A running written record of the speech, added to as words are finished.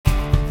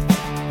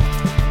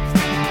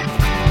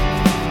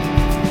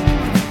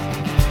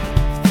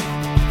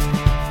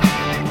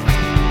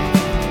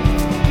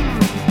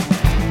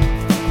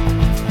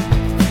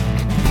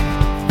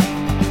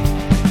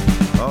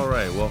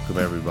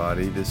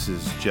this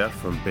is Jeff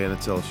from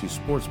Bandits LSU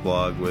Sports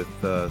Blog with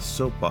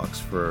Soapbox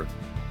for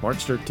March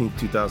 13th,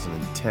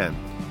 2010.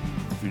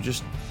 If you're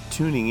just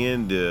tuning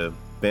in to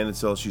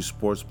Bandits LSU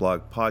Sports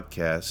Blog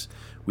podcast,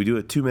 we do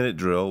a 2-minute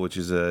drill, which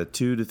is a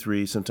 2 to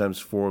 3,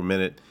 sometimes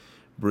 4-minute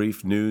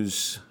brief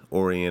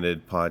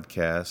news-oriented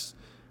podcast.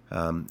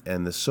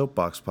 And the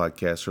Soapbox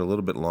podcasts are a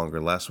little bit longer.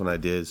 Last one I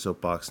did,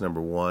 Soapbox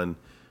number 1,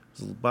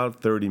 was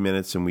about 30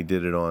 minutes, and we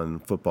did it on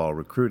football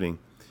recruiting.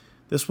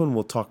 This one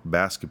we'll talk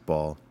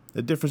basketball.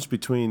 The difference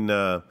between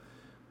the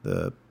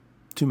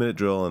 2-minute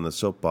drill and the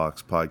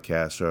Soapbox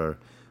podcast are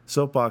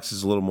Soapbox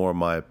is a little more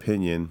my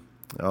opinion,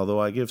 although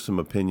I give some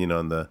opinion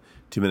on the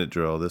 2-minute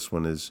drill. This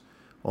one is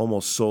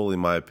almost solely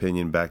my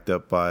opinion, backed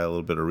up by a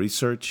little bit of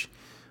research.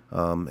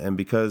 And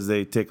because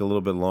they take a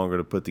little bit longer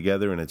to put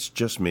together and it's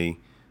just me,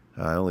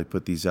 I only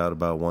put these out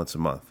about once a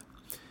month.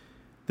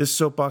 This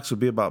Soapbox will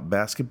be about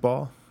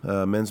basketball.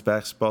 Men's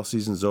basketball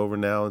season's over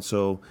now, and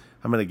so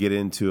I'm going to get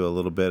into a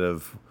little bit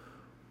of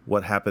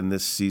what happened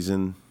this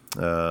season,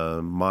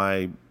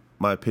 my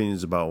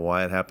opinions about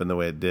why it happened the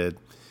way it did,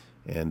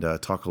 and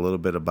talk a little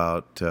bit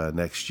about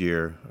next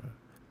year.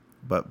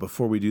 But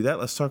before we do that,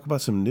 let's talk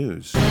about some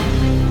news.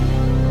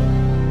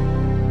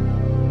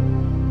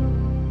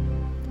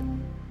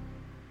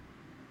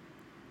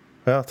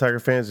 Well, Tiger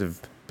fans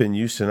have been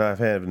used to not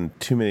having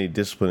too many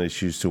discipline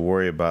issues to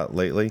worry about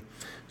lately,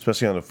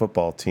 especially on the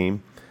football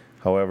team.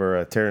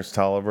 However, Terrence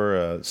Tolliver,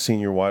 a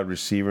senior wide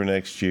receiver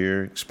next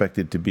year,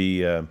 expected to be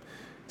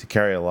to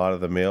carry a lot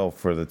of the mail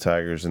for the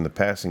Tigers in the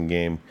passing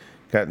game,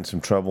 got in some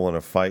trouble in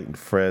a fight in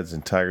Fred's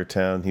in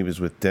Tigertown. He was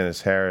with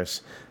Dennis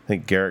Harris. I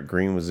think Garrett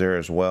Green was there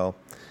as well.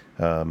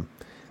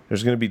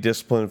 There's going to be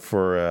discipline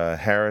for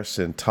Harris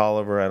and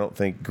Tolliver. I don't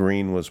think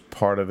Green was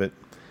part of it.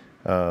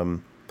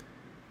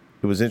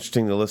 It was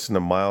interesting to listen to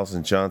Miles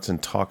and Johnson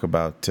talk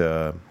about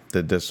the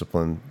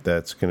discipline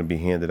that's going to be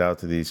handed out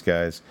to these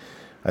guys.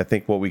 I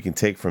think what we can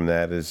take from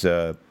that is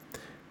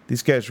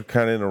these guys were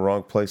kind of in the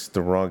wrong place at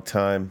the wrong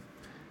time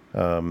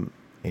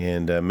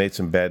and made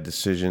some bad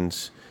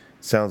decisions.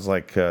 Sounds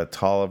like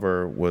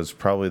Tolliver was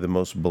probably the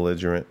most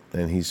belligerent,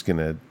 and he's going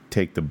to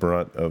take the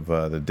brunt of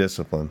the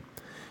discipline.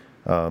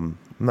 I'm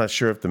not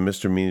sure if the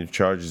misdemeanor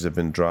charges have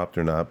been dropped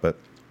or not, but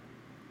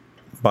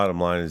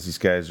bottom line is these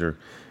guys are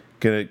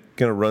gonna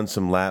run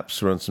some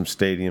laps, run some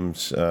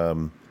stadiums,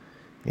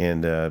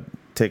 and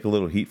take a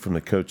little heat from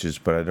the coaches,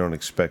 but I don't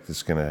expect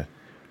it's going to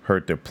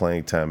hurt their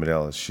playing time at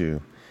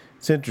LSU.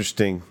 It's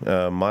interesting.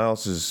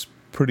 Miles is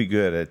pretty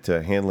good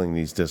at handling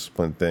these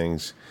discipline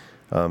things,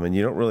 and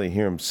you don't really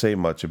hear him say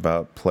much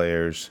about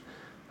players,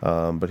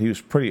 but he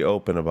was pretty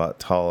open about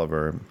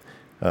Tolliver.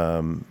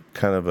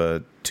 Kind of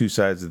a two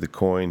sides of the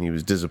coin. He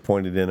was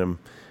disappointed in him,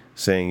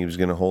 saying he was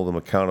going to hold him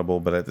accountable,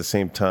 but at the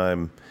same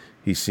time,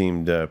 he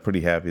seemed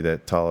pretty happy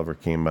that Tolliver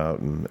came out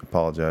and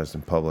apologized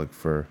in public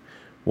for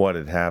what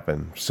had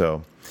happened.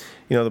 So,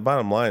 the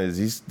bottom line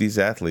is these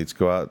athletes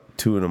go out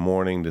 2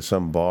 a.m. to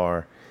some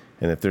bar,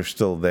 and if they're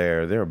still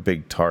there, they're a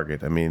big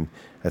target. I mean,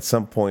 at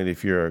some point,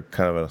 if you're a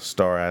kind of a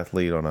star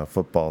athlete on a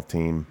football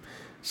team,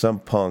 some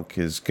punk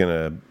is going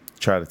to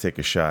try to take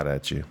a shot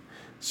at you.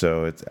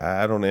 So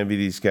I don't envy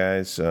these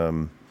guys.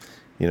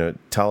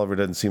 Tolliver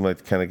doesn't seem like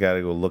the kind of guy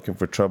to go looking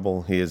for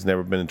trouble. He has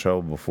never been in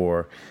trouble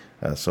before.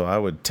 So I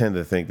would tend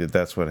to think that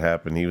that's what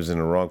happened. He was in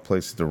the wrong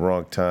place at the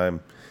wrong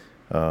time.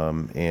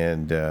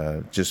 And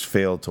just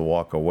failed to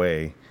walk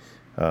away.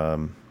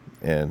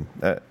 And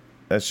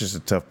that's just a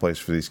tough place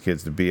for these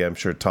kids to be. I'm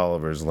sure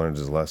Tolliver has learned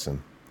his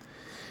lesson.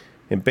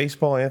 In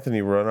baseball,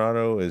 Anthony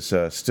Ronaldo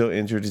is still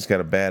injured. He's got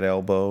a bad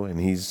elbow, and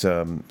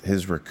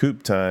his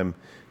recoup time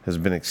has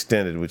been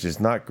extended, which is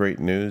not great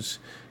news.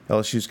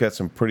 LSU's got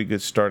some pretty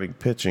good starting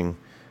pitching,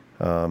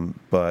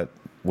 but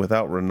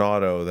without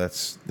Ronaldo,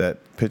 that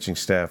pitching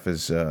staff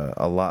is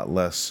a lot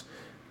less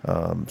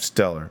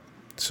stellar.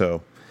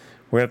 So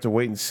we're gonna have to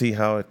wait and see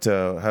how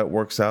it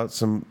works out.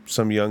 Some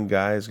young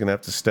guy is gonna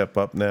have to step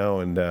up now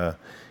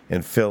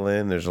and fill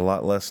in. There's a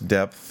lot less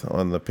depth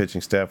on the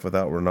pitching staff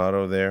without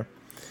Ronaldo there.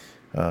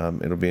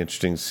 It'll be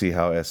interesting to see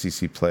how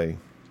SEC play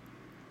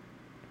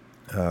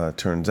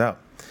turns out.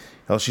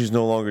 LSU's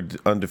no longer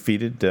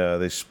undefeated.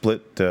 They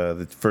split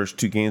the first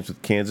 2 games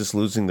with Kansas,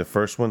 losing the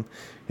first one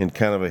in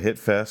kind of a hit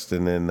fest,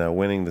 and then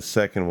winning the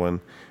second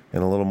one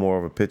in a little more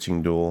of a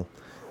pitching duel.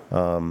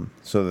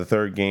 So the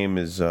third game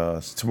is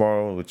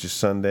tomorrow, which is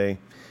Sunday,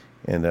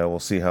 and we'll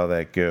see how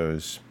that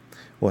goes.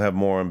 We'll have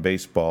more on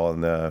baseball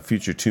in the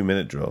future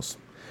 2-minute drills.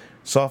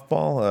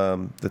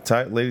 Softball,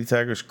 the Lady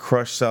Tigers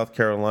crushed South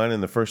Carolina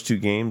in the first 2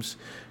 games.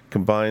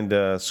 Combined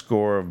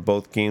score of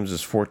both games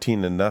is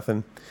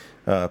 14-0.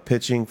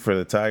 Pitching for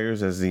the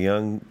Tigers, as the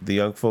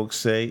young folks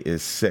say,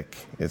 is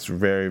sick. It's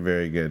very,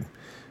 very good.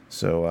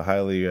 So I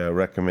highly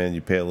recommend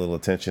you pay a little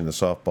attention to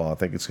softball. I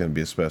think it's going to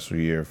be a special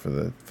year for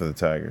the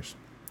Tigers.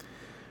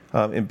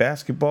 In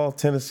basketball,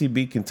 Tennessee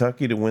beat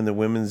Kentucky to win the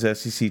women's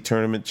SEC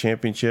tournament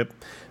championship.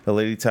 The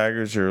Lady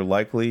Tigers are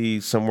likely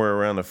somewhere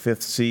around a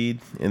 5th seed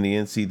in the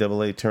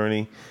NCAA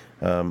tourney.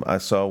 I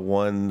saw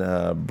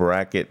one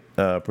bracket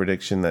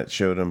prediction that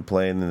showed them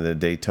playing in the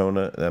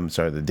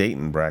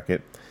Dayton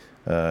bracket,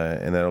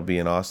 and that'll be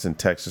in Austin,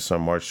 Texas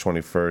on March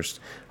 21st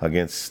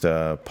against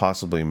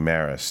possibly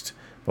Marist.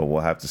 But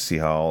we'll have to see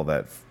how all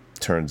that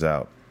turns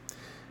out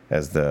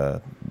as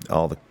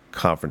all the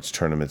conference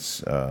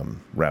tournaments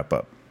wrap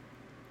up.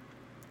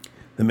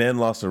 The men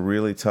lost a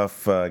really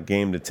tough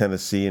game to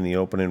Tennessee in the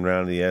opening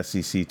round of the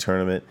SEC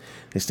tournament.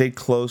 They stayed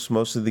close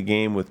most of the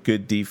game with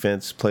good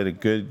defense, played a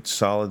good,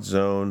 solid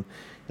zone,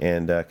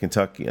 and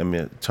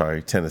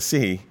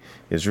Tennessee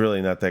is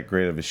really not that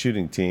great of a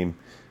shooting team,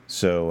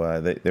 so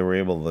they were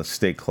able to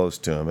stay close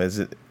to them. As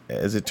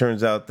it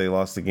turns out, they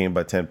lost the game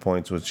by 10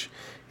 points, which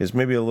is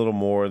maybe a little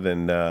more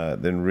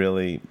than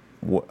really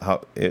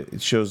how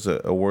it shows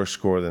a worse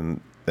score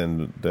than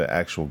the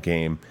actual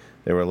game.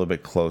 They were a little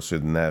bit closer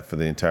than that for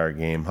the entire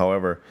game.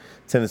 However,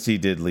 Tennessee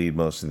did lead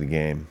most of the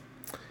game.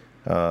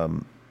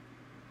 The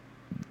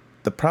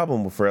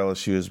problem for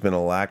LSU has been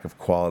a lack of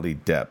quality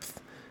depth.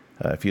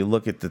 If you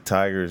look at the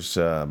Tigers'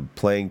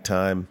 playing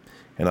time,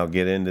 and I'll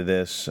get into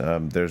this,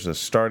 there's a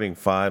starting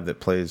five that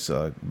plays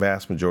a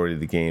vast majority of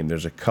the game.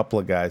 There's a couple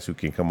of guys who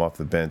can come off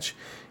the bench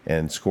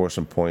and score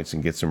some points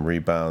and get some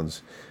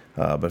rebounds.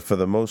 But for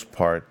the most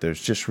part,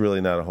 there's just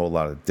really not a whole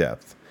lot of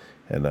depth.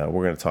 And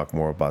we're going to talk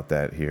more about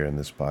that here in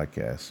this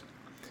podcast.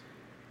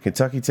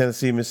 Kentucky,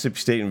 Tennessee, Mississippi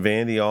State, and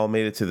Vandy all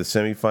made it to the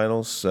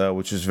semifinals,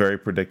 which is very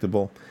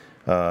predictable.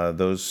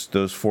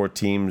 Those four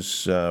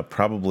teams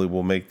probably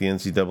will make the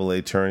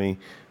NCAA tourney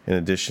in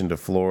addition to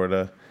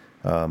Florida.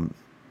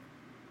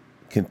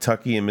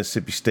 Kentucky and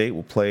Mississippi State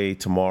will play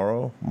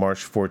tomorrow, March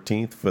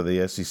 14th, for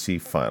the SEC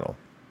final.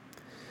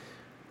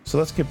 So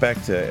let's get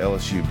back to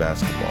LSU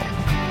basketball.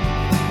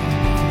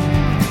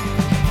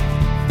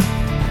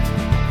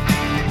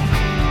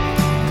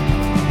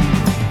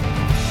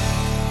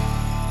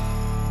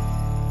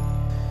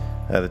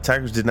 The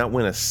Tigers did not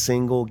win a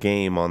single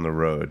game on the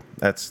road.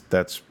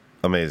 That's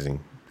amazing.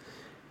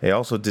 They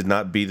also did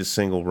not beat a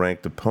single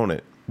ranked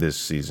opponent this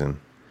season.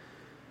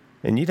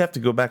 And you'd have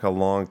to go back a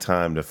long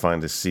time to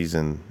find a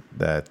season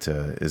that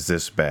is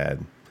this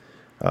bad.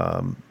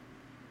 I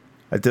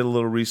did a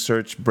little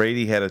research.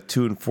 Brady had a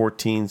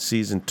 2-14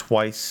 season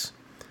twice.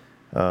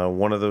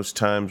 One of those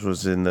times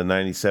was in the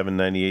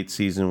 97-98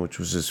 season, which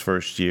was his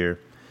first year.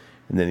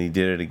 And then he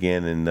did it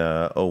again in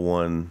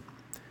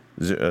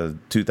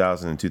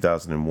 2000 and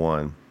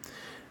 2001.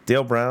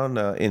 Dale Brown,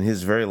 in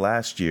his very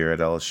last year at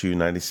LSU,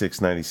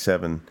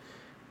 96-97,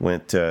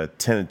 went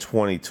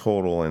 10-20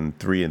 total and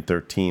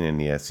 3-13 in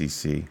the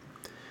SEC.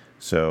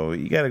 So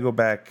you got to go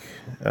back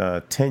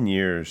 10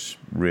 years,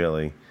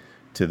 really,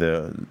 to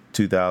the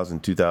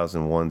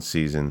 2000-2001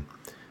 season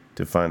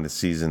to find a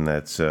season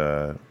that's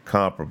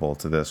comparable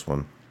to this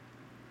one.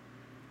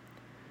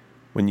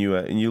 When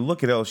you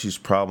look at LSU's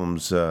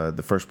problems,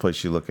 the first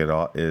place you look at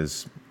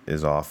is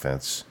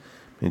offense.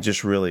 And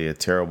just really a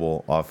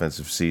terrible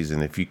offensive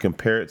season. If you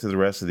compare it to the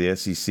rest of the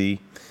SEC,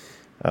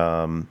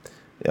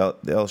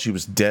 LSU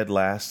was dead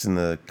last in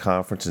the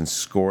conference in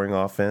scoring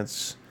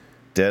offense,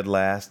 dead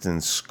last in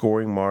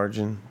scoring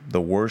margin,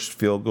 the worst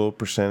field goal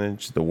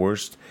percentage, the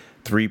worst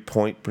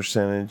three-point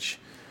percentage,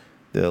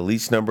 the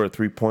least number of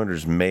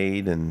three-pointers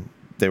made, and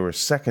they were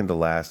second to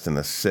last in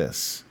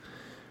assists.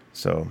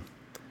 So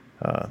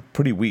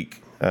pretty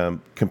weak.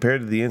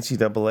 Compared to the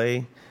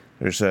NCAA,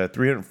 there's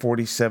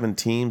 347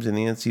 teams in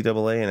the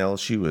NCAA, and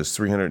LSU is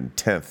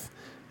 310th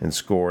in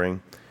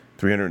scoring,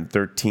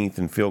 313th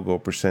in field goal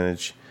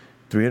percentage,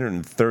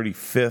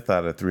 335th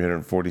out of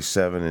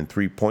 347 in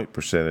three-point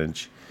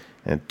percentage,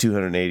 and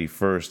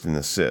 281st in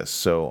assists.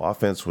 So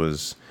offense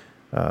was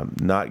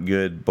not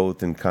good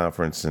both in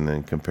conference and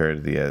then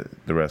compared to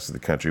the rest of the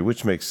country,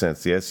 which makes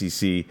sense. The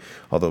SEC,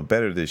 although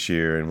better this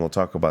year, and we'll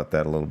talk about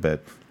that a little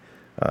bit,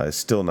 is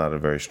still not a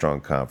very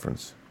strong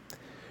conference.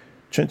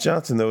 Trent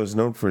Johnson, though, is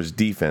known for his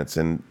defense,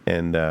 and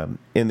in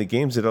the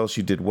games that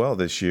LSU did well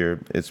this year,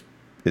 it's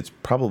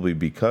probably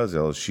because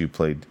LSU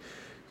played,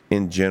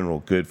 in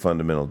general, good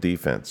fundamental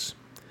defense,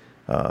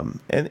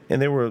 and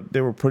they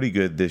were pretty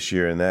good this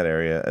year in that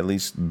area, at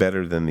least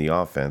better than the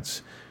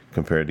offense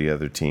compared to the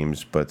other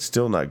teams, but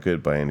still not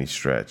good by any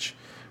stretch.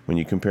 When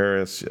you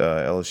compare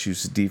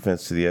LSU's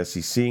defense to the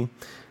SEC,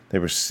 they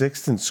were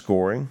 6th in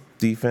scoring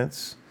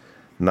defense,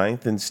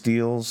 9th in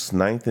steals,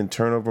 9th in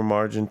turnover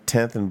margin,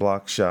 10th in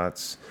block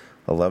shots,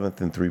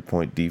 11th in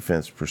three-point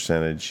defense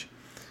percentage,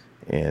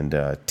 and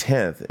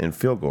 10th in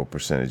field goal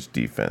percentage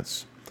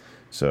defense.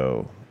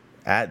 So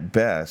at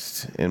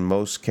best, in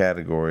most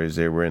categories,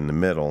 they were in the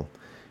middle,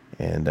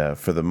 and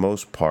for the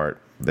most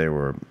part, they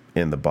were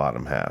in the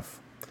bottom half.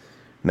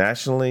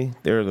 Nationally,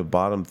 they're the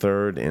bottom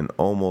third in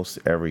almost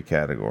every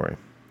category.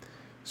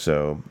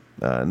 So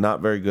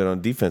not very good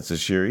on defense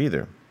this year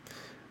either.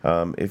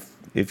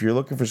 If you're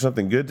looking for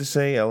something good to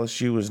say,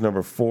 LSU was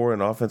number 4 in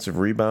offensive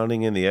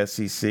rebounding in the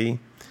SEC.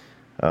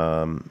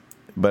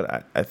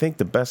 But I think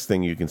the best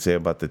thing you can say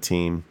about the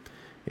team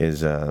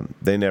is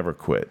they never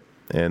quit.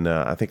 And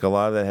I think a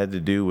lot of that had to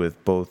do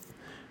with both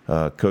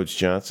Coach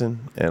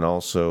Johnson, and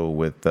also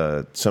with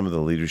some of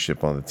the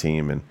leadership on the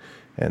team,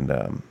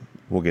 and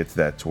we'll get to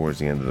that towards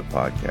the end of the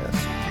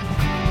podcast.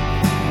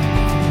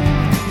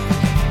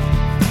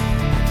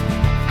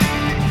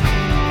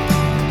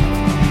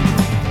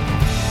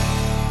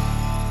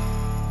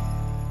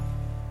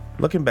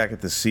 Looking back at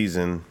the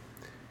season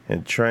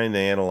and trying to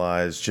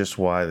analyze just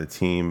why the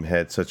team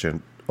had such a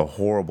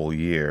horrible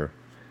year,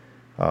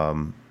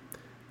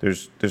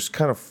 there's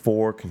kind of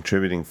 4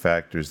 contributing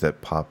factors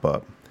that pop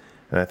up.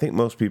 And I think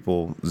most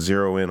people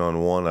zero in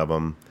on one of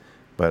them,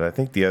 but I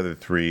think the other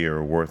 3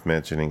 are worth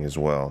mentioning as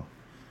well.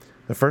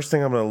 The first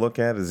thing I'm going to look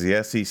at is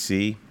the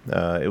SEC.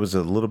 It was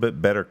a little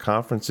bit better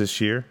conference this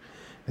year,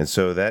 and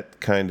so that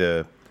kind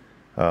of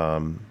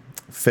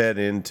fed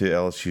into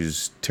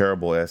LSU's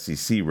terrible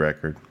SEC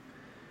record.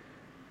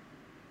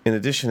 In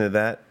addition to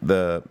that,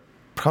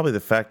 probably the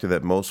factor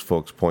that most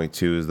folks point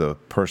to is the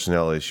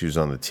personnel issues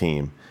on the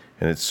team,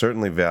 and it's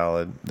certainly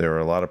valid. There are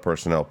a lot of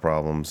personnel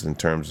problems in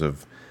terms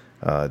of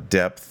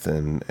depth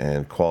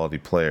and quality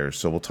players,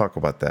 so we'll talk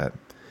about that.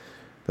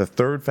 The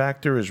third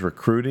factor is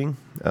recruiting.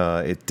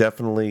 It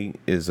definitely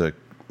is a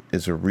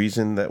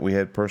reason that we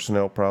had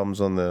personnel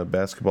problems on the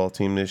basketball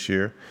team this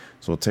year,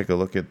 so we'll take a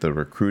look at the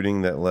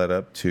recruiting that led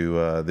up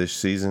to this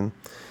season.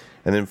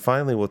 And then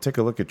finally, we'll take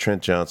a look at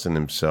Trent Johnson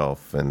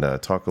himself and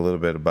talk a little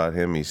bit about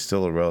him. He's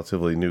still a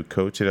relatively new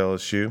coach at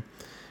LSU.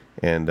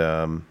 And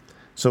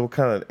so we'll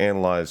kind of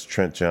analyze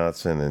Trent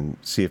Johnson and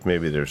see if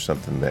maybe there's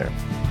something there.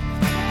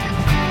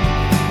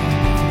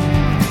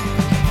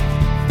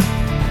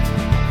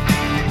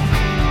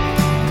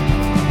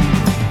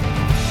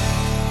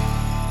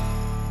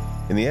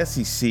 In the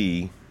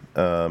SEC,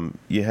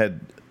 you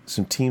had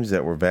some teams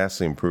that were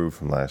vastly improved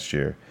from last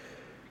year.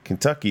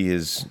 Kentucky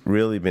has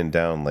really been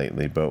down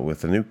lately, but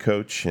with a new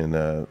coach and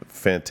a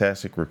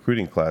fantastic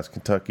recruiting class,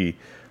 Kentucky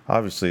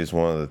obviously is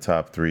one of the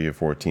top 3 or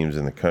 4 teams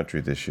in the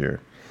country this year.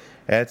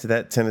 Add to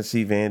that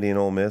Tennessee, Vandy, and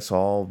Ole Miss,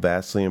 all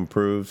vastly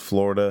improved.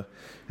 Florida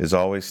is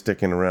always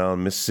sticking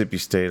around. Mississippi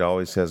State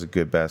always has a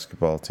good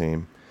basketball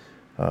team.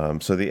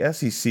 So the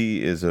SEC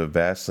is a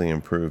vastly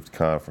improved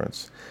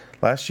conference.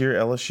 Last year,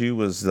 LSU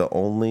was the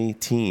only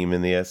team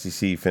in the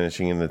SEC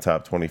finishing in the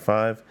top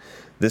 25.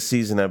 This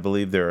season, I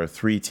believe there are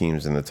 3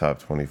 teams in the top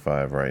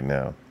 25 right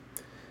now.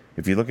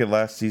 If you look at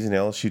last season,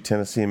 LSU,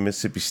 Tennessee, and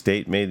Mississippi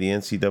State made the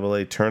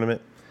NCAA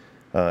tournament,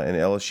 and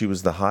LSU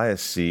was the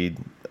highest seed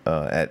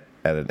at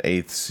an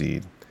 8th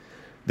seed.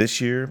 This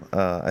year,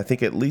 I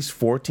think at least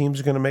 4 teams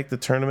are going to make the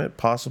tournament,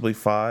 possibly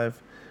 5.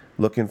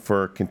 Looking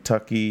for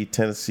Kentucky,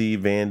 Tennessee,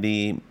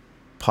 Vandy,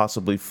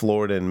 possibly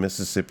Florida, and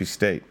Mississippi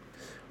State,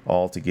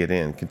 all to get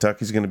in.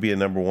 Kentucky's going to be a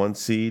number 1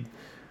 seed.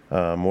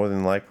 More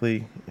than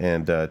likely,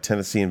 and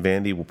Tennessee and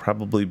Vandy will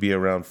probably be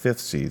around 5th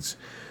seeds.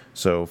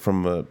 So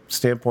from a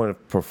standpoint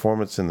of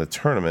performance in the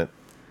tournament,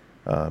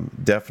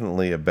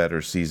 definitely a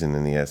better season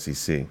in the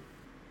SEC.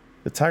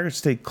 The Tigers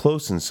stayed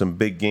close in some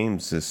big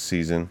games this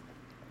season,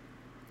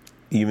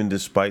 even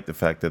despite the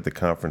fact that the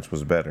conference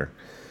was better.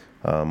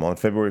 On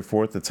February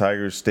 4th, the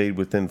Tigers stayed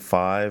within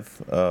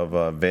 5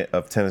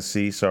 of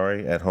Tennessee,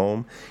 at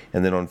home.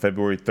 And then on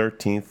February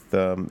 13th,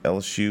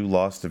 LSU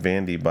lost to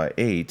Vandy by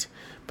 8,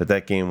 but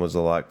that game was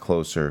a lot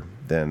closer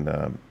than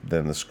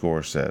the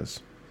score says.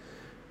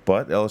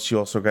 But LSU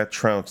also got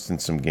trounced in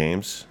some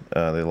games.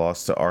 They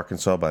lost to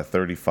Arkansas by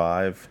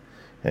 35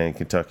 and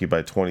Kentucky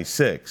by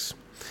 26.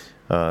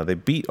 They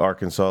beat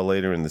Arkansas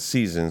later in the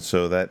season,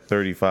 so that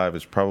 35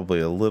 is probably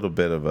a little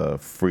bit of a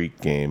freak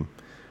game.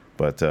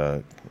 But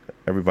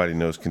everybody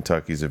knows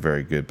Kentucky's a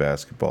very good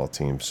basketball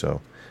team,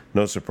 so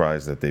no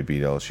surprise that they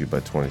beat LSU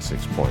by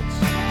 26 points.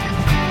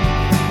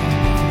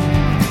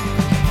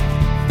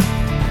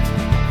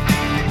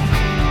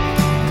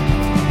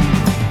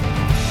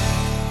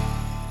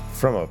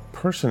 From a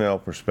personnel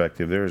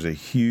perspective, there is a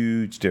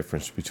huge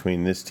difference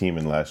between this team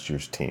and last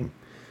year's team.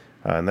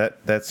 And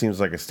that seems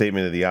like a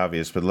statement of the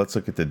obvious, but let's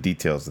look at the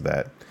details of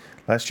that.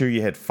 Last year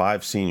you had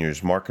 5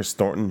 seniors: Marcus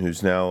Thornton,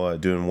 who's now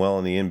doing well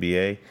in the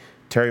NBA,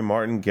 Terry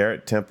Martin,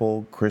 Garrett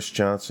Temple, Chris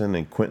Johnson,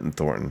 and Quentin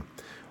Thornton.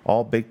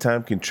 All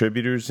big-time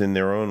contributors in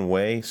their own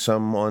way,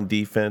 some on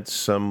defense,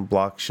 some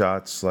block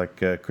shots like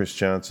Chris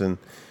Johnson.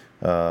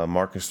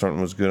 Marcus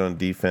Thornton was good on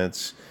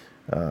defense.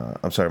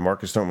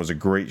 Marcus Thornton was a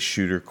great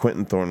shooter.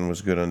 Quentin Thornton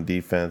was good on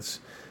defense.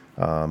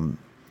 You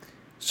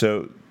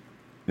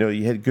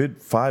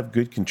had 5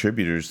 good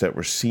contributors that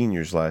were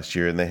seniors last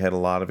year, and they had a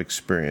lot of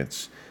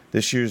experience.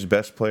 This year's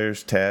best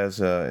players,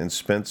 Taz and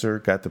Spencer,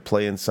 got to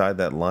play inside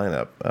that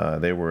lineup.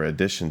 They were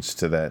additions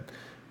to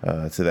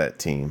that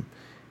team.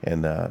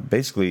 And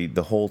basically,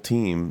 the whole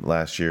team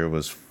last year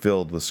was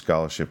filled with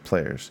scholarship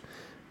players.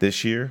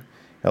 This year,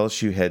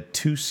 LSU had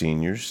 2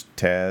 seniors,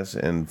 Taz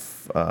and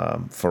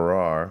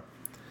Farrar,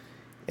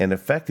 and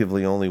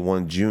effectively only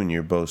 1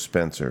 junior, Bo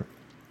Spencer.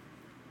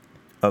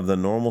 Of the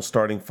normal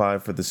starting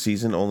 5 for the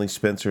season, only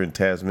Spencer and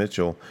Taz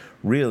Mitchell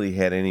really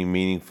had any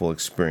meaningful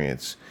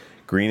experience.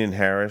 Green and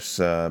Harris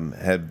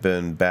had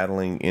been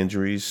battling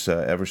injuries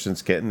ever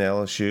since getting to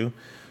LSU,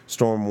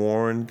 Storm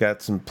Warren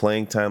got some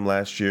playing time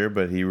last year,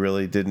 but he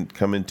really didn't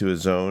come into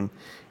his own.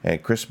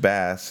 And Chris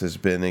Bass has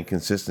been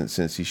inconsistent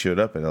since he showed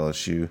up at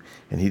LSU,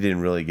 and he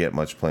didn't really get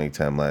much playing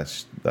time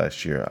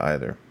last year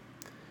either.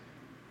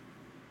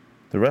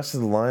 The rest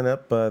of the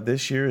lineup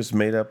this year is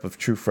made up of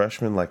true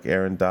freshmen like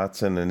Aaron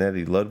Dotson and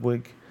Eddie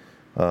Ludwig,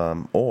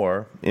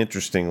 or,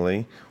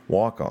 interestingly,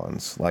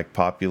 walk-ons like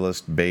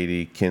Populist,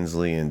 Beatty,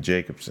 Kinsley, and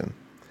Jacobson.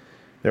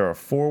 There are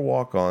 4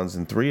 walk-ons,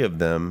 and 3 of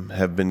them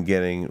have been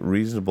getting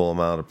reasonable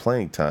amount of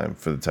playing time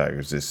for the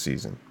Tigers this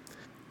season.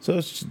 So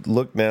let's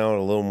look now in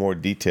a little more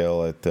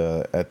detail at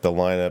the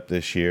lineup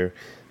this year,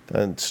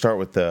 and start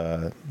with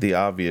the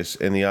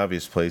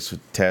obvious place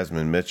with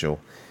Tasman Mitchell.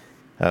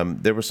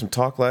 There was some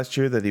talk last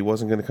year that he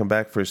wasn't going to come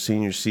back for his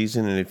senior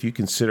season, and if you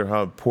consider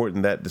how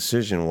important that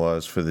decision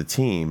was for the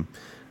team,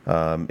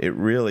 it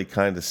really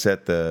kind of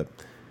set the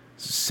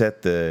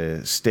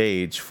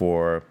stage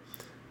for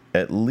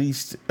at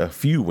least a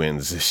few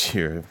wins this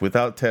year.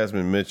 Without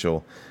Tasman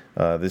Mitchell,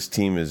 this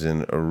team is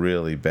in a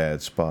really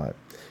bad spot.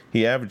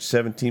 He averaged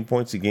 17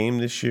 points a game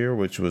this year,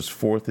 which was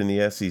 4th in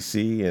the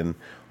SEC, and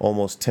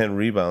almost 10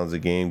 rebounds a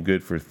game,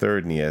 good for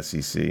 3rd in the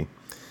SEC.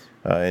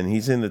 And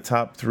he's in the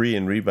top 3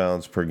 in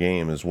rebounds per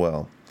game as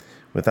well.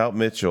 Without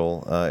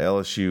Mitchell,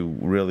 LSU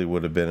really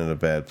would have been in a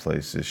bad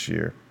place this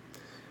year.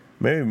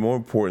 Maybe more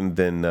important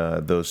than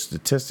those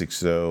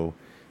statistics, though,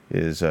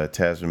 is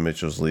Tasman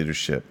Mitchell's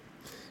leadership.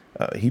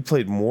 He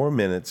played more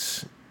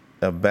minutes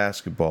of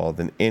basketball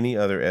than any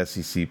other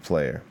SEC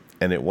player,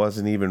 and it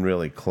wasn't even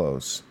really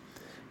close.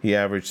 He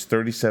averaged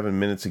 37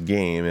 minutes a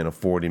game in a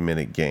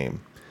 40-minute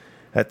game.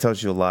 That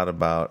tells you a lot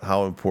about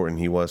how important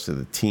he was to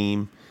the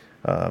team.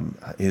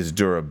 His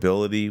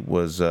durability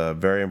was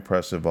very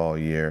impressive all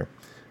year,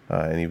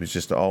 and he was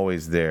just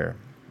always there.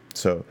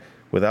 So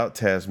without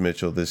Taz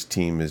Mitchell, this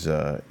team is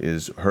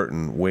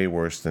hurting way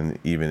worse than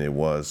even it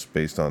was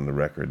based on the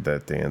record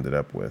that they ended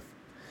up with.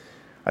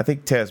 I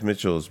think Taz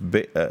Mitchell is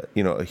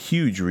a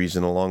huge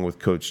reason, along with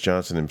Coach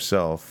Johnson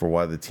himself, for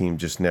why the team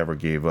just never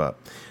gave up.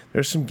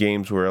 There's some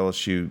games where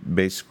LSU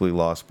basically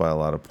lost by a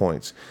lot of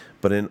points,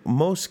 but in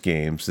most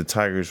games, the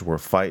Tigers were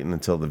fighting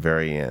until the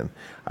very end.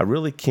 I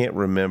really can't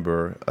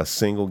remember a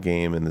single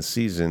game in the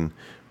season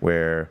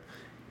where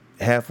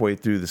halfway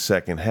through the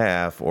second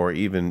half, or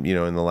even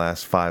in the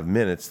last 5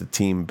 minutes, the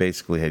team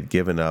basically had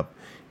given up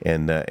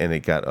and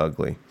it got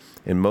ugly.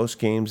 In most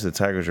games, the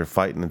Tigers are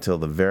fighting until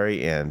the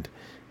very end,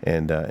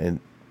 and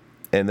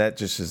that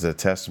just is a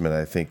testament,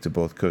 I think, to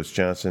both Coach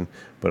Johnson,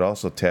 but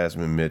also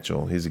Tasman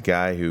Mitchell. He's a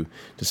guy who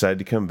decided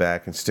to come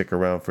back and stick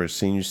around for his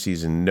senior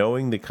season,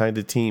 knowing the kind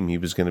of team he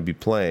was going to be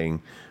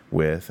playing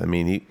with. I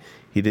mean,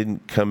 he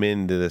didn't come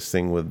into this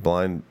thing with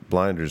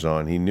blinders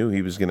on. He knew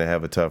he was going to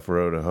have a tough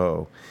row to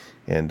hoe,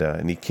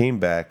 and he came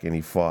back and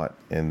he fought,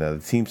 and the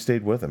team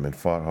stayed with him and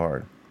fought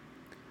hard.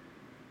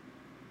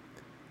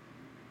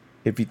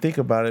 If you think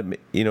about it,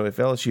 if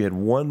LSU had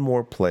one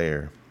more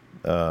player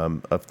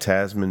of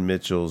Tasman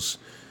Mitchell's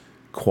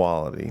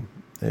quality,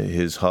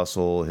 his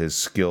hustle, his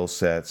skill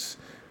sets,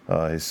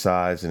 his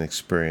size and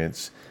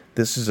experience,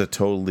 this is a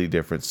totally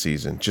different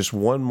season. Just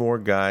one more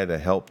guy to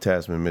help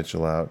Tasman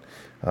Mitchell out,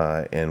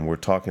 and we're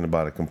talking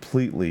about a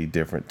completely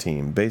different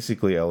team.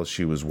 Basically,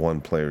 LSU was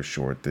one player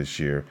short this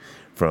year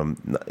from,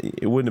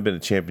 it wouldn't have been a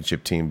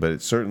championship team, but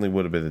it certainly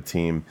would have been a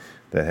team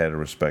that had a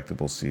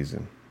respectable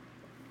season.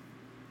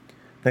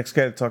 Next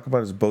guy to talk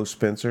about is Bo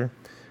Spencer.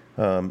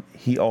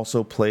 He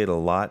also played a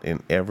lot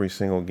in every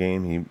single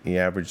game. He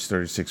averaged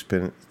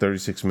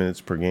 36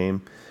 minutes per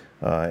game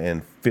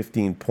and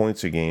 15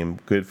 points a game,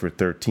 good for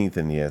 13th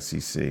in the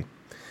SEC.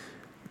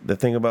 The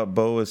thing about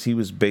Bo is he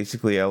was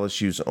basically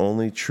LSU's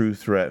only true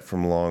threat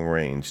from long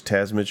range.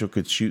 Taz Mitchell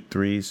could shoot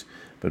threes,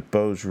 but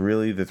Bo's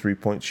really the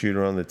three-point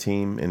shooter on the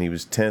team, and he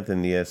was 10th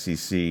in the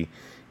SEC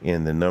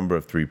in the number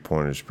of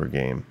three-pointers per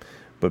game.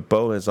 But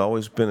Bo has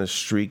always been a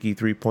streaky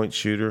three-point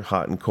shooter,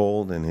 hot and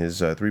cold, and his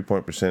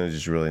three-point percentage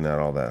is really not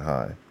all that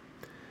high.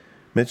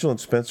 Mitchell and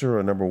Spencer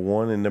are number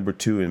 1 and number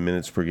 2 in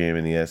minutes per game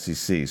in the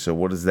SEC. So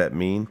what does that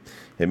mean?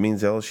 It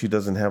means LSU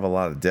doesn't have a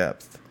lot of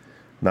depth.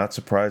 Not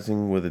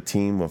surprising with a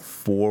team of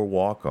 4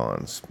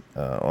 walk-ons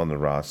on the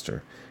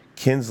roster.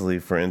 Kinsley,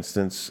 for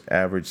instance,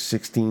 averaged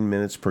 16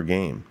 minutes per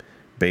game.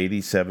 Beatty,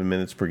 7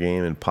 minutes per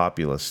game, and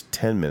Populist,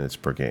 10 minutes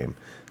per game.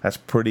 That's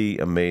pretty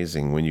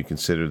amazing when you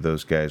consider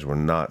those guys were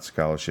not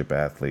scholarship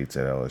athletes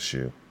at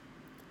LSU.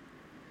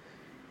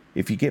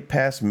 If you get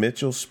past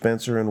Mitchell,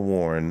 Spencer, and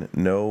Warren,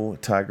 no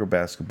Tiger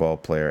basketball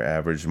player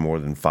averaged more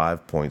than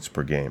 5 points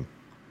per game.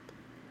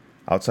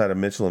 Outside of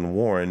Mitchell and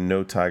Warren,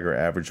 no Tiger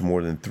averaged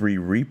more than 3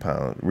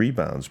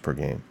 rebounds per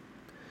game.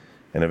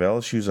 And of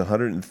LSU's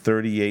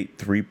 138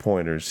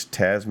 three-pointers,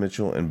 Taz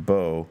Mitchell and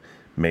Bo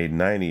made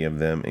 90 of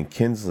them, and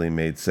Kinsley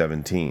made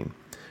 17.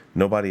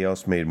 Nobody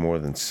else made more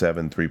than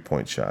 7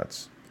 three-point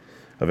shots.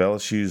 Of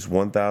LSU's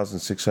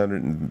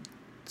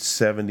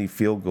 1,670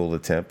 field goal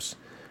attempts,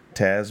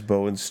 Taz,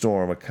 Bo, and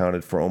Storm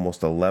accounted for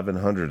almost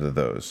 1,100 of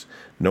those.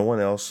 No one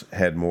else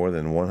had more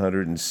than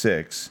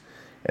 106,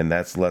 and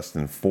that's less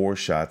than 4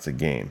 shots a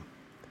game.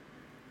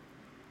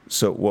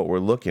 So what we're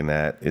looking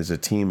at is a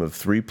team of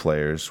 3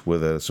 players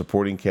with a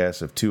supporting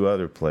cast of 2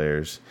 other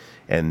players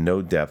and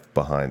no depth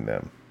behind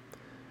them.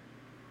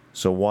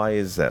 So why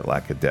is that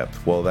lack of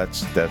depth? Well,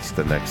 that's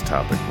the next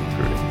topic,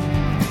 recruiting.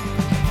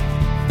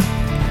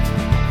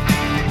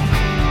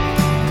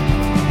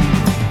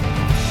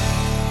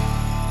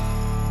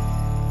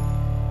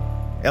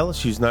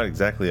 LSU's not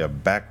exactly a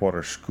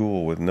backwater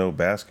school with no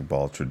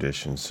basketball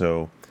tradition,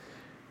 so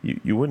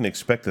you wouldn't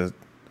expect a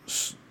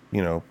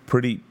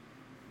pretty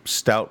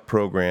stout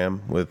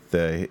program with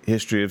a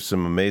history of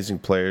some amazing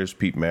players: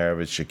 Pete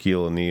Maravich,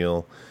 Shaquille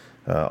O'Neal,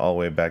 all the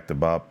way back to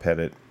Bob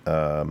Pettit.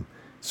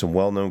 Some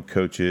well-known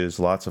coaches,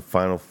 lots of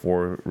Final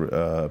Four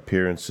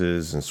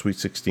appearances and Sweet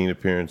 16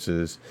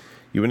 appearances.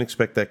 You wouldn't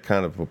expect that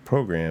kind of a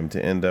program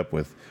to end up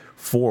with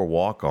 4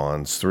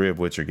 walk-ons, 3 of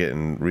which are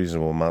getting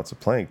reasonable amounts of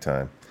playing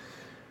time.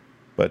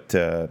 But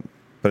it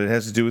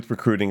has to do with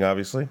recruiting,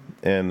 obviously.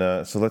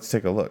 And so let's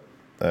take a look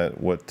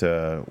at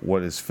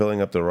what is filling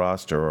up the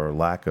roster, or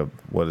lack of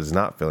what is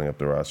not filling up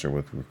the roster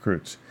with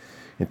recruits.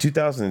 In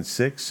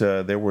 2006,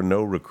 there were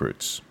no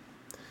recruits.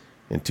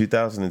 In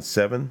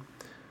 2007,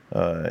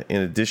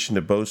 in addition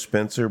to Bo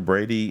Spencer,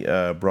 Brady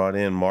brought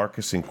in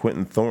Marcus and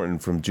Quentin Thornton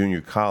from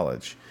junior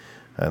college.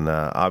 And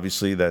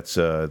obviously that's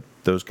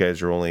those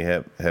guys are only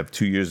have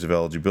 2 years of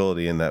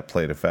eligibility, and that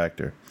played a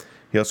factor.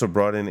 He also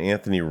brought in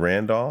Anthony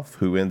Randolph,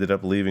 who ended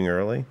up leaving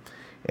early,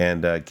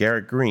 and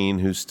Garrett Green,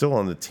 who's still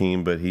on the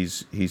team, but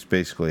he's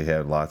basically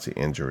had lots of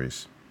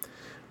injuries.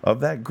 Of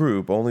that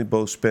group, only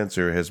Bo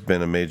Spencer has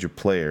been a major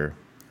player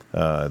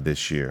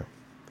this year.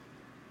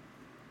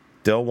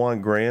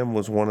 Delwan Graham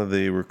was one of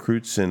the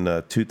recruits in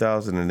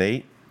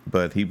 2008,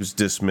 but he was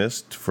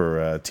dismissed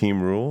for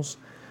team rules.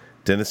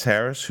 Dennis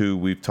Harris, who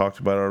we've talked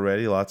about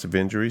already, lots of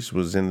injuries,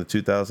 was in the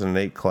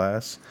 2008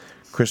 class.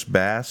 Chris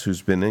Bass,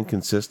 who's been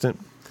inconsistent,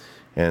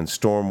 and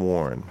Storm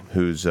Warren,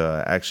 who's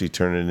actually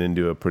turning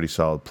into a pretty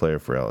solid player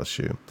for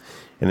LSU.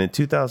 And in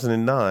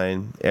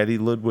 2009, Eddie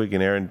Ludwig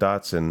and Aaron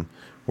Dotson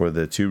were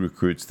the 2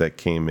 recruits that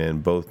came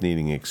in, both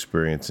needing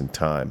experience and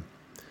time.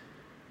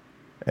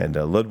 And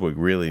Ludwig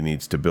really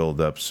needs to build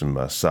up some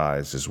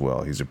size as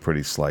well. He's a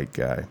pretty slight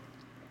guy.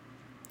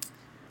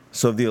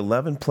 So of the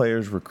 11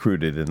 players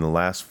recruited in the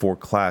last 4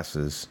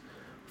 classes,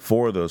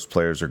 4 of those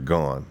players are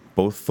gone.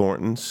 Both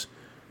Thorntons,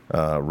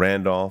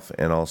 Randolph,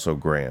 and also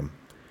Graham.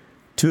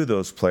 2 of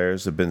those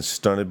players have been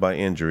stunted by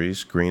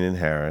injuries, Green and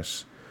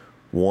Harris.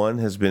 1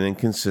 has been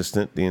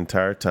inconsistent the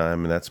entire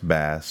time, and that's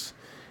Bass.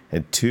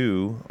 And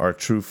 2 are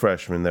true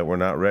freshmen that were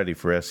not ready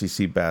for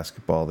SEC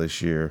basketball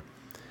this year.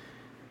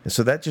 And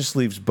so that just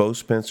leaves Bo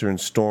Spencer and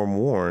Storm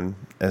Warren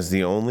as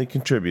the only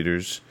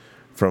contributors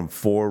from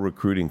 4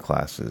 recruiting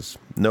classes.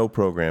 No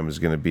program is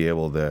going to be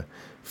able to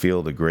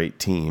field a great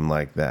team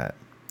like that.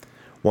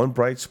 One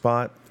bright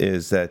spot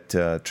is that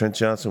Trent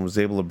Johnson was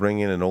able to bring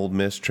in an Ole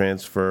Miss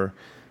transfer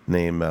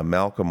named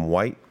Malcolm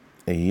White.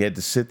 And he had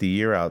to sit the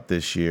year out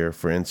this year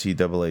for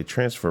NCAA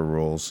transfer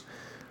rules,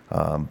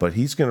 but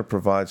he's going to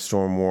provide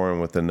Storm Warren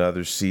with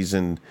another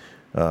seasoned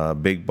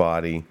big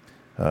body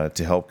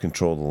to help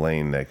control the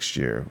lane next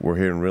year. We're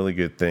hearing really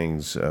good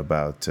things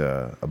about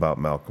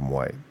Malcolm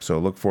White, so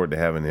look forward to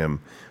having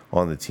him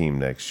on the team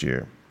next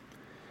year.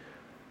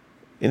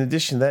 In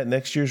addition to that,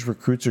 next year's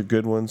recruits are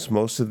good ones.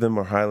 Most of them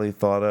are highly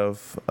thought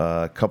of.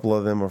 A couple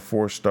of them are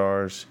 4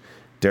 stars.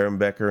 Darren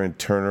Becker and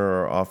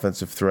Turner are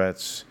offensive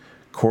threats.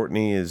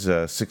 Courtney is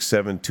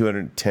 6'7",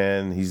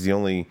 210. He's the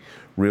only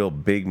real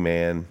big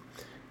man.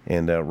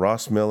 And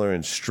Ross Miller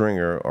and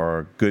Stringer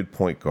are good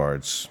point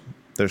guards.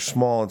 They're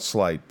small and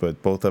slight,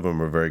 but both of them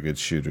are very good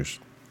shooters.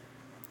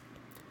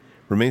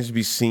 Remains to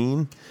be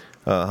seen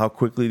how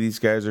quickly these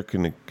guys are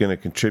going to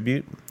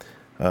contribute.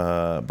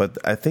 But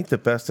I think the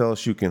best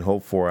LSU can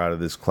hope for out of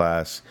this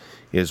class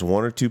is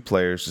 1 or 2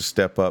 players to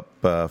step up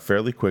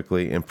fairly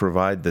quickly and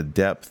provide the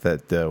depth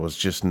that was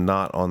just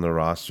not on the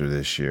roster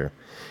this year.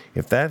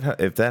 If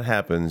that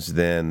happens,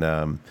 then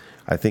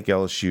I think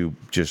LSU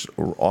just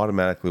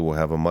automatically will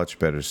have a much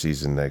better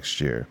season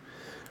next year.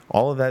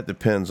 All of that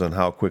depends on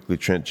how quickly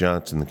Trent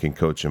Johnson can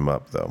coach him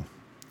up, though.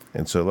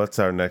 And so that's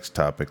our next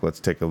topic. Let's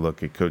take a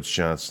look at Coach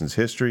Johnson's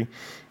history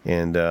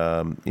and,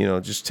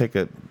 just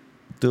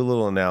do a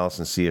little analysis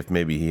and see if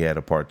maybe he had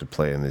a part to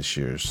play in this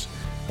year's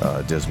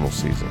dismal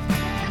season.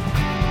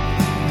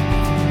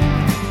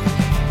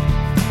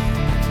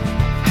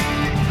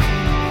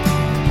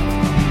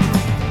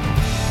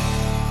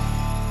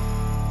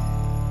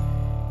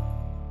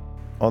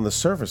 On the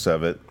surface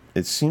of it,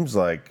 it seems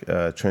like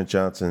Trent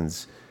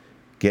Johnson's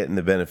getting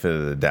the benefit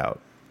of the doubt.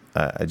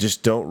 I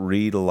just don't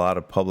read a lot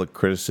of public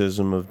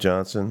criticism of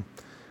Johnson.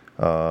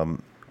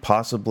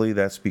 Possibly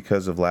that's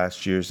because of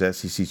last year's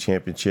SEC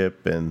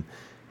championship and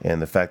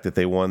the fact that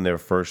they won their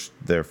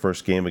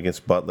first game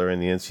against Butler in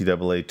the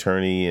NCAA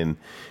tourney and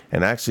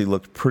actually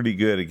looked pretty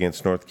good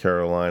against North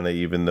Carolina,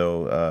 even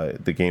though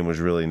the game was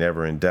really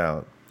never in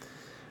doubt.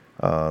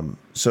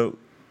 So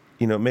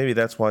maybe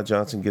that's why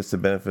Johnson gets the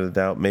benefit of the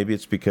doubt. Maybe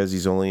it's because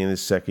he's only in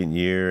his second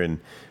year, and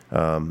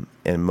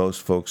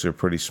most folks are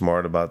pretty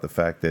smart about the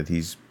fact that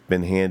he's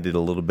been handed a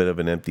little bit of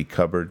an empty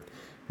cupboard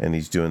and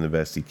he's doing the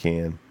best he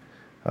can.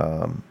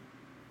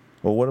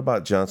 Well, what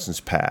about Johnson's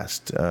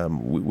past?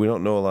 We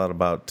don't know a lot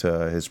about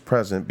his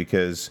present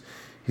because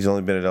he's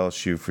only been at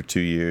LSU for 2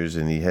 years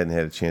and he hadn't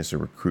had a chance to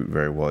recruit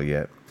very well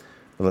yet.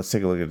 But let's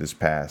take a look at his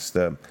past.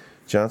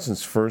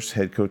 Johnson's first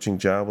head coaching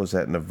job was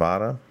at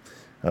Nevada.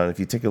 If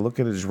you take a look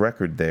at his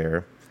record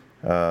there,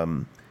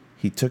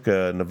 he took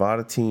a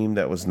Nevada team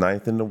that was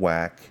ninth in the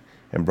WAC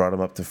and brought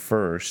him up to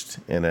first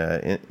and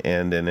an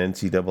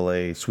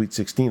NCAA Sweet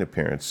 16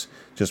 appearance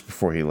just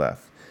before he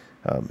left.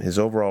 His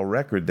overall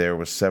record there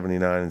was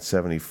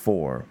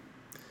 79-74.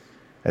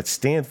 At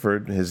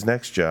Stanford, his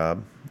next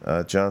job,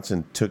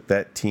 Johnson took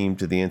that team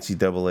to the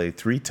NCAA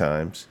 3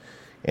 times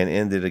and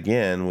ended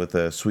again with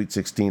a Sweet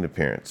 16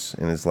 appearance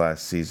in his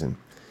last season.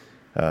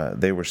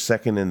 They were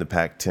second in the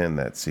Pac-10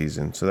 that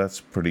season, so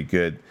that's pretty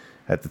good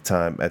at the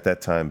time. At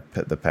that time,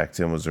 the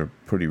Pac-10 was a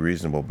pretty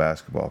reasonable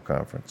basketball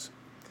conference.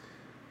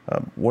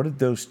 What did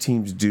those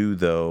teams do,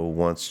 though,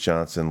 once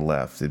Johnson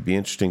left? It'd be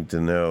interesting to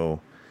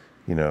know,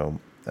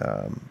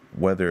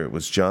 whether it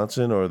was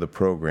Johnson or the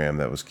program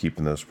that was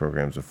keeping those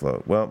programs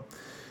afloat. Well,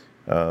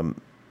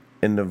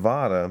 in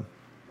Nevada,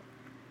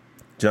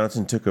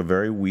 Johnson took a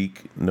very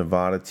weak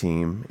Nevada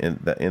team in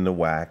the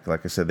WAC.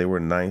 Like I said, they were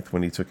ninth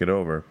when he took it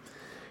over.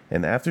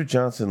 And after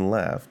Johnson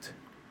left,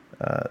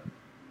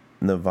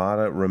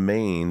 Nevada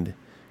remains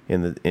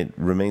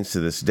to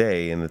this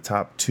day in the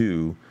top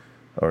 2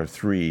 or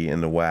 3 in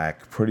the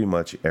WAC pretty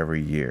much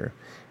every year.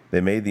 They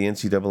made the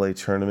NCAA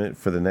tournament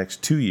for the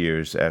next 2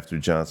 years after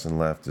Johnson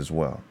left as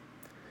well.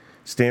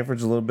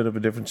 Stanford's a little bit of a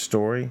different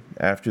story.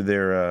 After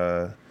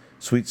their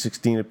Sweet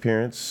 16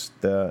 appearance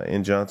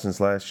in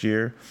Johnson's last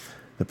year,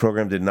 the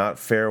program did not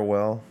fare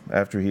well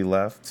after he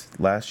left.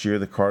 Last year,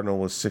 the Cardinal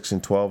was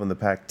 6-12 in the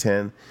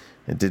Pac-10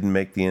 and didn't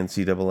make the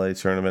NCAA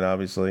tournament,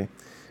 obviously.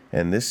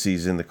 And this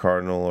season, the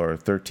Cardinal are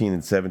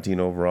 13-17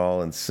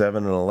 overall and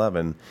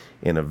 7-11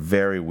 in a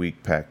very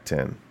weak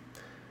Pac-10.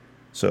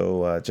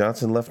 So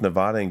Johnson left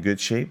Nevada in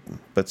good shape,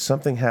 but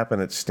something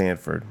happened at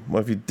Stanford.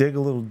 Well, if you dig a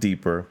little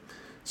deeper,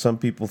 some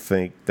people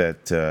think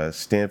that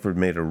Stanford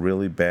made a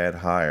really bad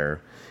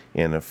hire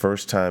in a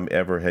first-time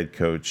ever head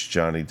coach,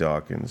 Johnny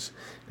Dawkins.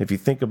 If you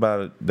think about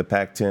it, the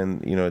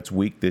Pac-10, it's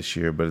weak this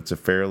year, but it's a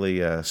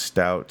fairly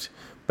stout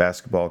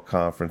basketball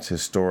conference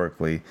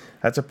historically.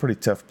 That's a pretty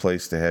tough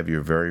place to have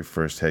your very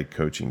first head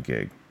coaching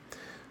gig.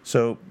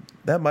 So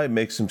that might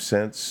make some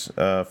sense.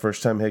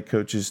 First-time head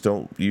coaches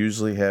don't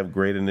usually have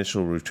great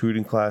initial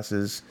recruiting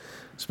classes,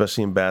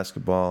 especially in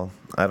basketball.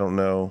 I don't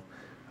know.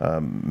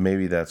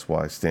 Maybe that's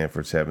why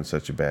Stanford's having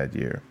such a bad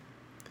year.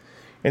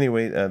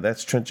 Anyway,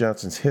 that's Trent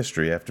Johnson's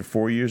history. After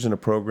 4 years in a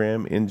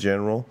program, in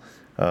general,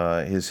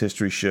 his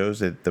history shows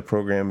that the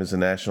program is a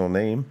national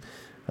name.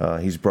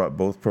 He's brought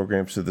both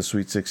programs to the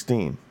Sweet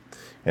 16.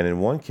 And in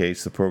one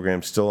case, the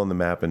program's still on the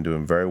map and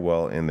doing very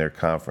well in their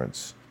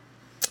conference.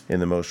 In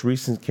the most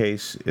recent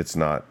case, it's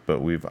not, but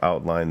we've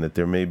outlined that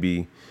there may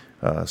be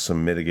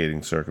some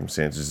mitigating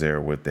circumstances there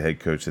with the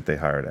head coach that they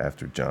hired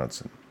after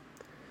Johnson.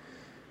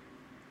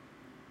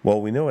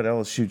 Well, we know at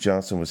LSU,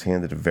 Johnson was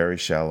handed a very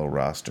shallow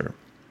roster.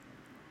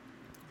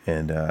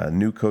 And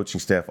new coaching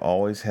staff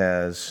always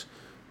has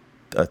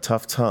a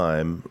tough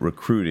time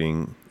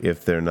recruiting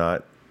if they're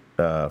not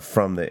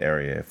from the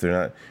area. If they're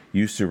not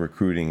used to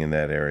recruiting in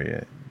that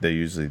area, they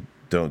usually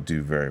don't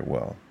do very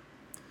well.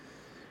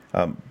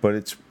 But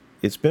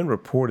it's been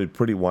reported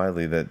pretty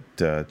widely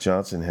that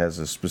Johnson has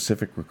a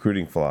specific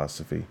recruiting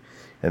philosophy,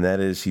 and that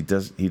is he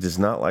does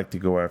not like to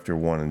go after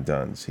one and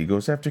dones. He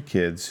goes after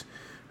kids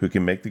who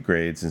can make the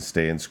grades and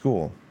stay in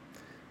school.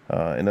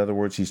 In other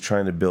words, he's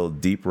trying to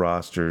build deep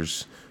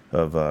rosters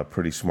of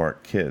pretty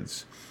smart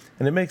kids.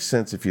 And it makes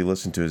sense if you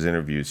listen to his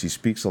interviews. He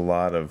speaks a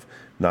lot of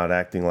not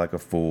acting like a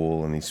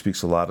fool, and he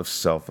speaks a lot of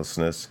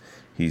selflessness.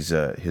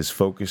 His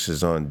focus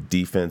is on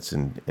defense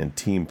and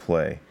team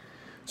play.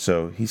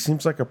 So he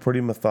seems like a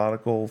pretty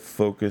methodical,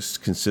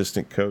 focused,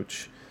 consistent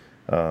coach.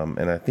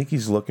 And I think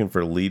he's looking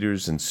for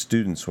leaders and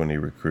students when he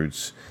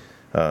recruits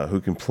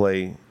who can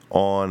play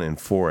on and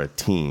for a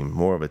team,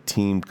 more of a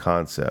team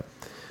concept.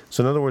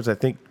 So in other words, I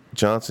think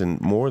Johnson,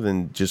 more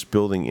than just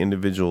building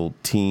individual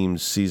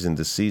teams season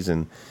to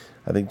season,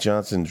 I think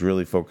Johnson's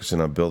really focusing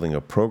on building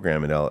a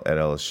program at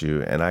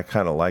LSU, and I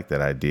kind of like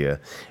that idea.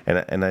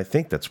 And I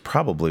think that's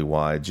probably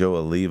why Joe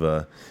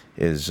Alleva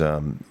is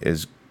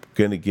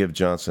going to give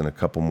Johnson a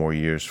couple more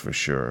years for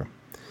sure.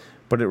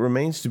 But it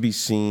remains to be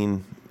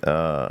seen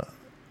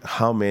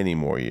how many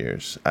more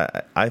years.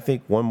 I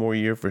think one more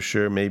year for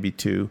sure, maybe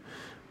 2.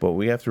 But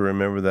we have to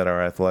remember that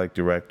our athletic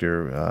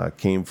director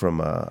came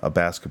from a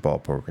basketball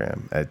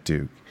program at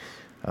Duke.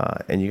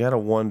 And you got to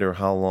wonder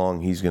how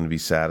long he's going to be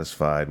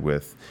satisfied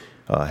with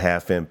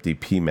half-empty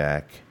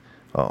PMAC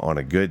on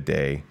a good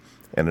day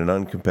and an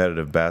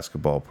uncompetitive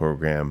basketball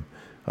program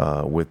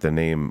with the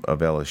name of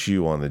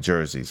LSU on the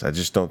jerseys. I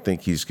just don't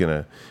think he's going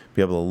to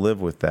be able to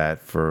live with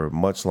that for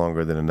much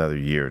longer than another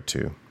year or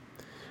 2.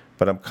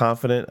 But I'm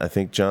confident. I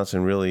think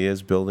Johnson really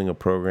is building a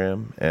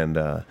program, and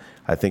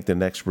I think the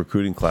next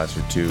recruiting class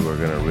or 2 are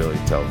going to really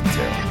tell the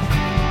tale.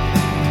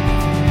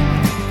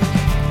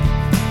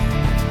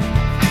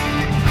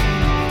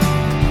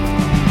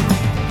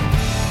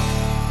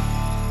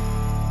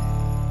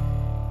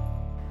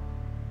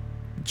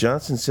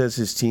 Johnson says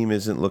his team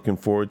isn't looking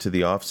forward to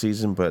the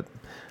offseason, but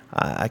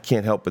I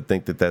can't help but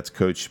think that that's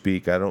coach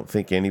speak. I don't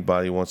think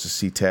anybody wants to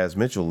see Taz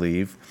Mitchell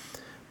leave,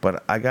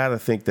 but I got to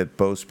think that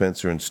Bo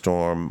Spencer and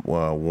Storm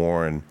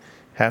Warren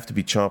have to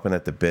be chomping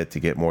at the bit to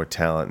get more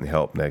talent and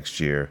help next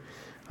year.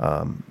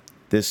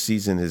 This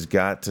season has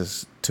got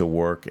to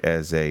work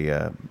as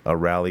a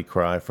rally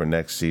cry for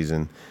next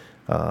season.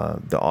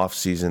 The off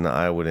season,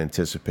 I would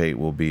anticipate,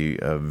 will be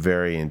a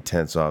very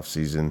intense off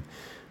season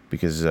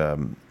because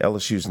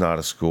LSU is not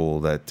a school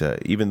that,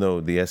 even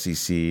though the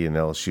SEC and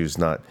LSU is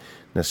not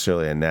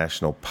necessarily a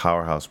national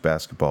powerhouse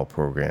basketball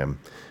program,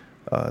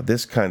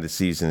 this kind of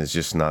season is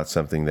just not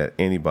something that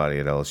anybody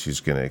at LSU is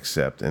going to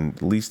accept,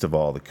 and least of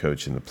all the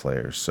coach and the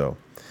players. So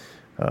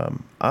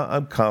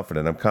I'm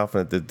confident. I'm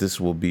confident that this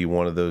will be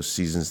one of those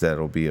seasons that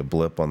will be a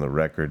blip on the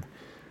record,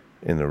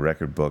 in the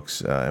record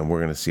books, and we're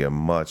going to see a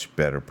much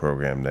better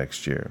program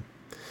next year.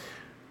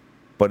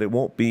 But it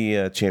won't be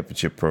a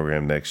championship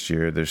program next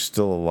year. There's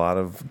still a lot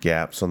of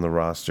gaps on the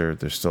roster.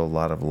 There's still a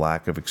lot of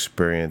lack of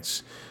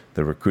experience.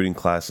 The recruiting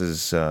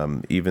classes,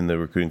 even the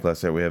recruiting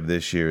class that we have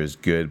this year is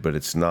good, but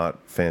it's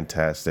not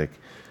fantastic.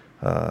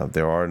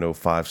 There are no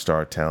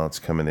five-star talents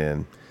coming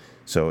in.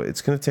 So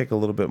it's going to take a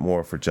little bit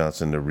more for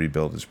Johnson to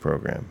rebuild his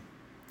program.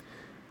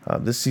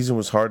 This season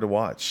was hard to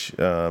watch,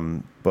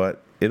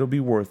 but it'll be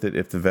worth it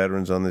if the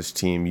veterans on this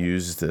team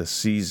use the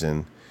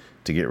season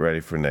to get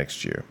ready for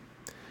next year.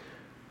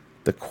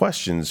 The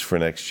questions for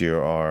next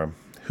year are,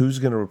 who's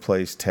going to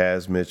replace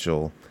Taz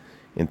Mitchell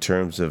in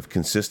terms of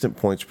consistent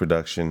points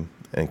production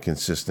and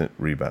consistent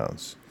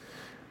rebounds?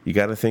 You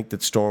got to think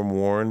that Storm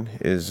Warren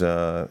is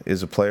a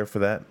player for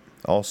that.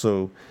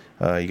 Also,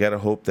 you got to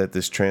hope that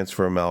this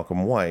transfer of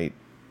Malcolm White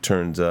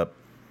turns up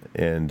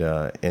and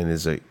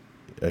is a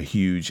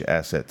huge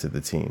asset to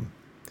the team.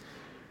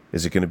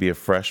 Is it going to be a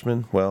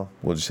freshman? Well,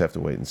 we'll just have to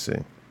wait and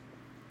see.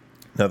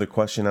 Another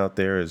question out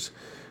there is,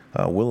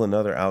 will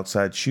another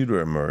outside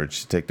shooter emerge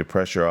to take the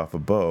pressure off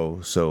of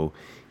Bo so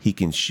he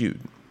can shoot?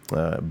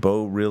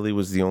 Bo really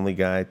was the only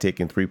guy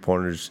taking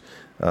three-pointers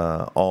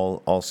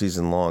all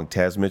season long.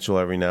 Taz Mitchell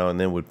every now and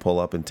then would pull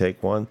up and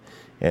take one,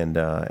 and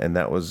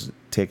that was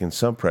taking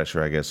some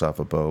pressure, I guess, off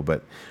of Bo.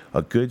 But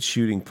a good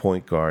shooting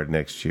point guard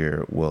next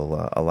year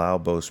will allow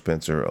Bo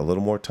Spencer a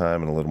little more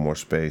time and a little more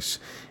space.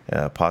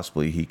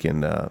 Possibly he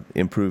can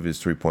improve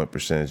his three-point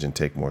percentage and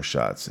take more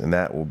shots, and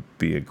that will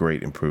be a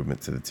great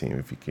improvement to the team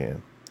if he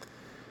can.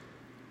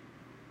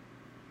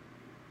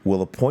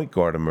 Will a point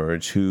guard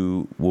emerge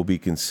who will be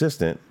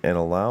consistent and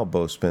allow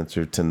Bo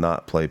Spencer to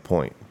not play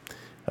point?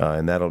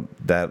 And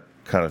that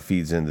kind of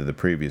feeds into the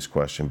previous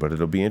question, but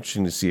it'll be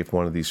interesting to see if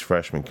one of these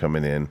freshmen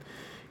coming in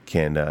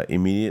can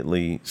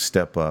immediately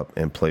step up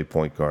and play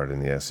point guard in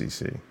the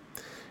SEC.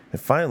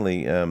 And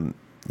finally,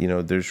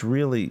 there's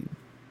really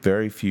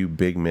very few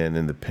big men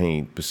in the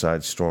paint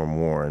besides Storm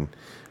Warren.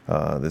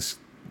 This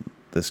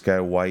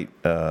guy White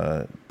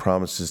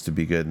promises to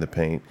be good in the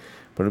paint.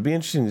 But it'll be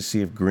interesting to see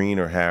if Green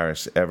or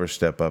Harris ever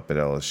step up at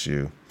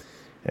LSU.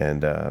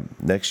 And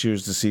next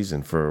year's the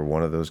season for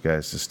one of those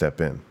guys to step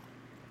in.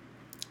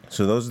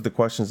 So those are the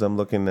questions I'm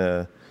looking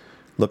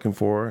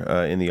for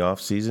in the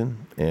off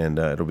season, and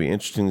it'll be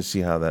interesting to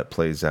see how that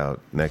plays out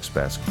next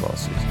basketball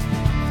season.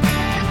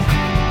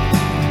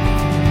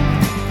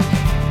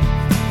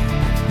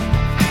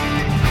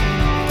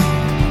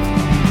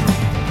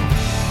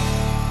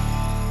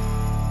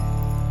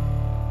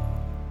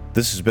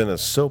 This has been a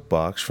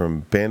soapbox from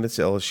Bandits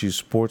LSU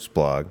Sports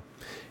Blog.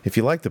 If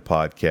you like the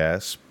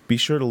podcast, be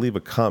sure to leave a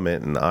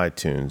comment in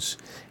iTunes.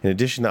 In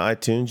addition to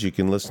iTunes, you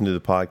can listen to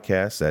the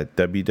podcast at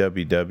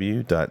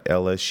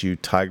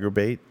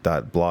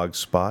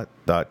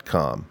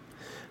www.lsutigerbait.blogspot.com.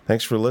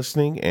 Thanks for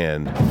listening,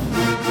 and